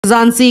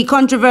Zanzi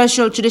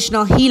controversial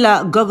traditional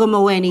healer Gogo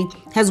Maweni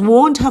has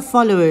warned her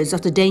followers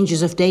of the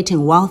dangers of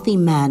dating wealthy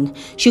men.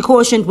 She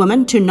cautioned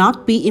women to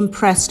not be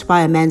impressed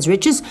by a man's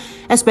riches,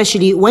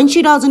 especially when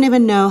she doesn't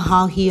even know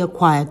how he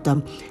acquired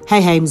them.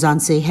 Hey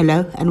Mzansi,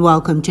 hello and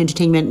welcome to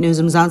Entertainment News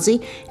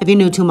Mzansi. If you're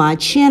new to my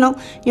channel,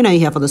 you know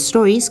you're here for the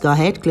stories. Go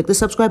ahead, click the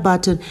subscribe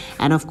button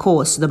and of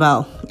course the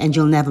bell and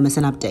you'll never miss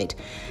an update.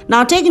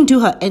 Now, taken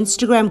to her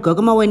Instagram,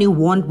 Gogo Maweni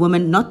warned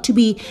women not to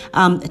be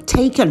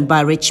taken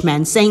by rich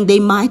men, saying they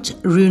might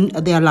ruin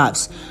their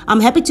lives. I'm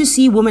happy to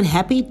see women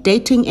happy,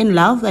 dating in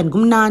love and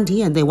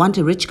gumnandi, and they want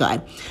a rich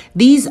guy.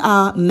 These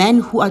are men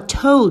who are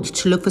told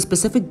to look for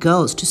specific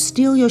girls to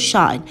steal your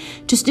shine,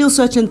 to steal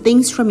certain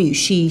things from you,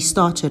 she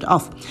started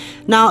off.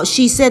 Now,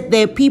 she said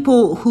there are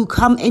people who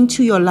come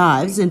into your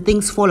lives and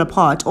things fall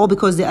apart, all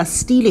because they are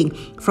stealing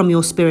from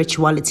your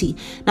spirituality.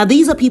 Now,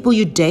 these are people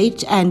you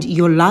date and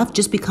your life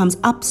just becomes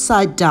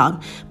upside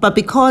down. But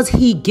because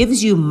he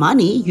gives you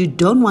money, you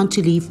don't want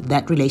to leave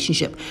that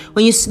relationship.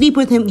 When you sleep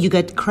with him, you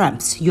get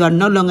cramps. You are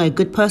no longer a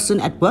good person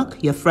at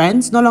work. Your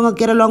friends no longer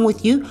get along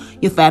with you.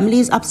 Your family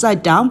is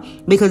upside down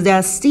because they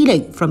are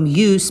stealing from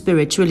you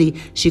spiritually,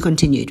 she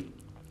continued.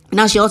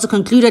 Now, she also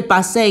concluded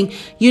by saying,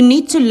 you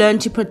need to learn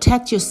to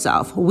protect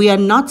yourself. We are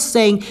not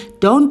saying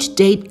don't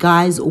date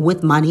guys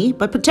with money,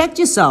 but protect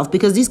yourself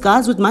because these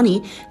guys with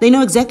money, they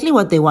know exactly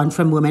what they want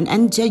from women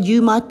and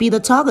you might be the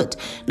target.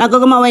 Now,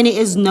 Gogo Maweni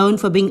is known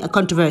for being a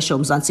controversial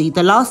Mzansi.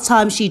 The last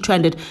time she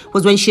trended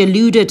was when she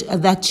alluded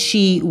that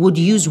she would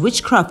use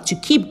witchcraft to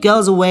keep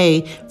girls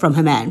away from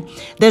her man.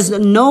 There's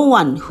no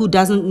one who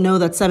doesn't know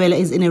that Sabela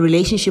is in a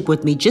relationship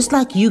with me. Just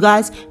like you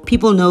guys,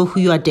 people know who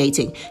you are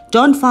dating.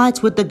 Don't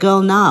fight with the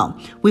girl now.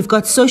 We've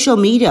got social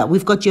media.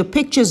 We've got your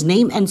pictures,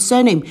 name and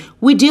surname.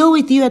 We deal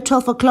with you at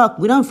 12 o'clock.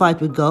 We don't fight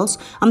with girls.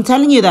 I'm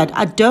telling you that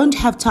I don't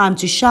have time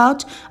to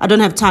shout. I don't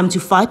have time to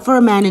fight for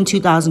a man in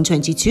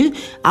 2022.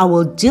 I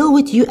will deal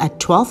with you at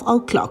 12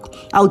 o'clock.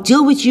 I'll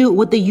deal with you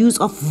with the use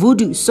of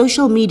voodoo.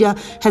 Social media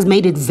has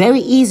made it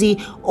very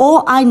easy.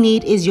 All I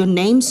need is your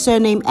name,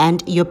 surname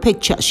and your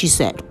picture, she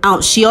said.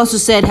 Now, she also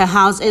said her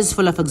house is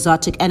full of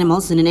exotic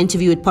animals. In an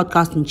interview with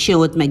Podcast and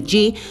Chill with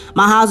McG,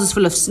 my house is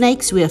full of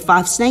snakes. We have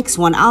 5 snakes,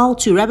 1 owl,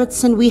 2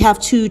 rabbits, and we have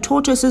 2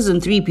 tortoises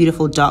and 3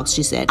 beautiful dogs,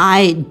 she said.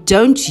 I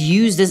don't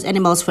use these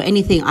animals for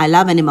anything. I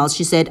love animals,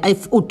 she said.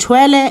 If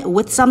utwele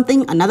with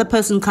something, another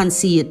person can't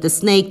see it. The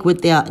snake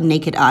with their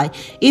naked eye.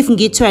 If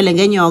ngitwele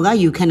ngenyoka,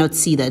 you cannot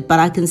see that, but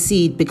I can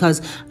see it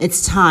because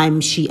it's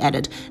time, she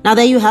added. Now,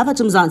 there you have it,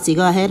 Mzansi.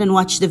 Go ahead and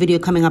watch the video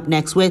coming up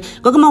next, where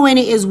Gogo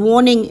Maweni is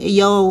warning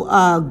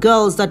your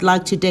girls that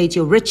like to date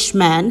your rich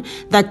man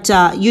that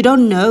you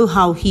don't know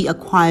how he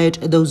acquired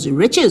those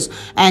riches,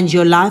 and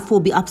your life will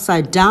be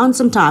upside down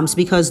sometimes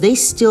because they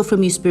steal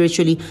from you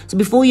spiritually. So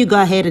before you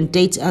go ahead and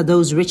date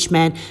those rich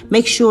men,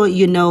 make sure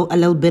you know a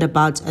little bit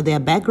about their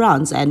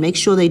backgrounds and make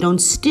sure they don't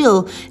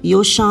steal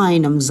your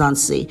shine,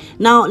 Mzansi.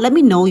 Now, let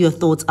me know your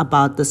thoughts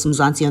about this,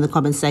 Mzansi, in the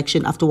comment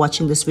section after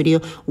watching this video.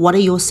 What are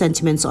your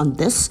sentiments on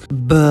this?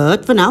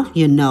 But for now,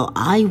 you know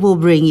I will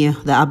bring you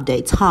the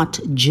updates hot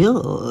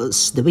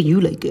just the way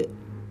you like it.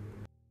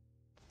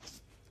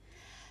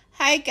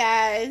 Hi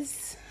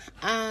guys,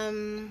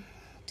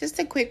 just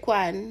a quick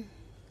one.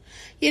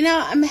 You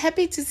know, I'm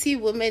happy to see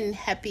women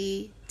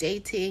happy,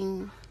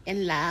 dating,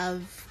 in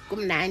love,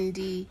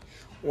 kumnandi,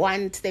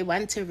 they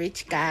want a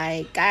rich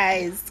guy.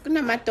 Guys,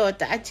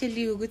 kunamadoda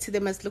actually they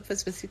must look for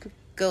specific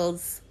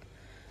girls,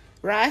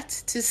 right?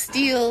 To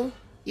steal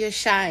your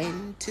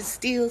shine, to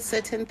steal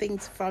certain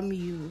things from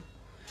you.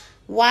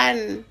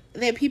 One,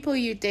 there are people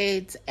you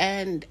date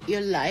and your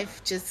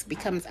life just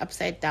becomes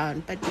upside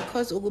down. But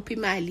because uguphi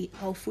imali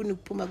awufuni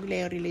ukuphuma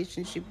kuleyo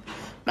relationship,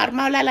 mara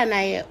mawulala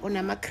naye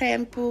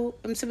unamakrempu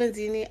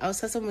emsebenzini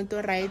awusaso umuntu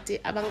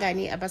oright,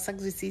 abangani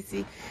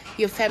abasakuzwisisi,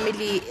 your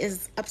family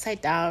is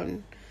upside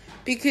down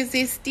because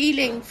they're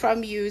stealing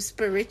from you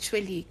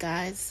spiritually,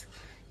 guys.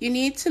 You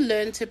need to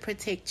learn to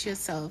protect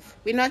yourself.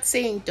 We're not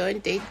saying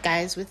don't date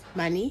guys with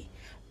money,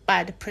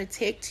 but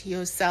protect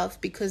yourself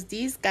because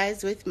these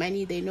guys with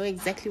money, they know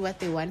exactly what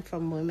they want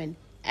from women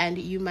and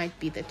you might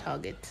be the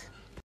target.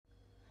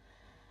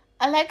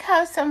 I like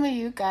how some of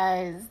you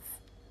guys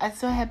are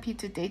so happy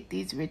to date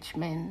these rich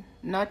men,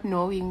 not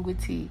knowing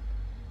guti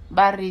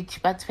ba rich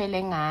but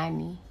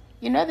ngani.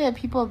 You know, there are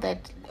people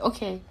that,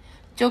 okay,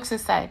 jokes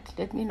aside,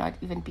 let me not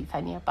even be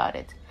funny about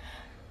it.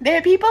 There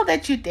are people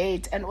that you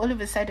date and all of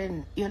a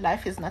sudden your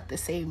life is not the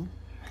same.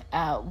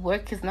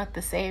 Work is not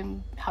the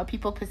same. How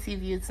people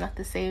perceive you is not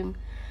the same.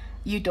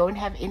 You don't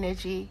have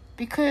energy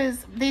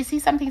because they see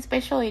something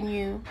special in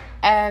you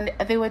and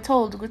they were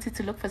told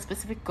to look for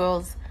specific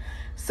girls.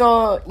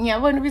 So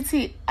ngiyabona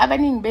ukuthi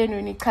abaningi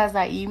benu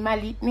nichaza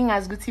imali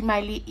ningazi ukuthi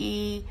imali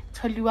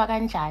itholiwa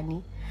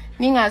kanjani,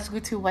 ningazi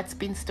ukuthi what's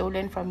been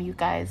stolen from you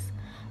guys.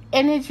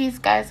 Energies,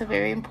 guys, are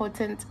very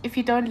important. If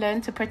you don't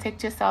learn to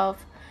protect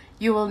yourself,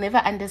 you will never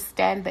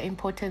understand the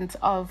importance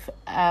of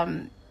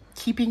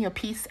keeping your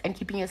peace and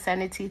keeping your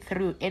sanity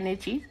through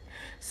energy.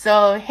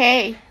 So,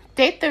 hey,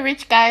 Date the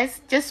rich,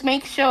 guys. Just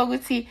make sure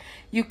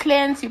you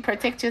cleanse, you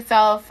protect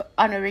yourself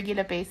on a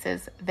regular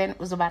basis. Then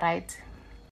uzoba right.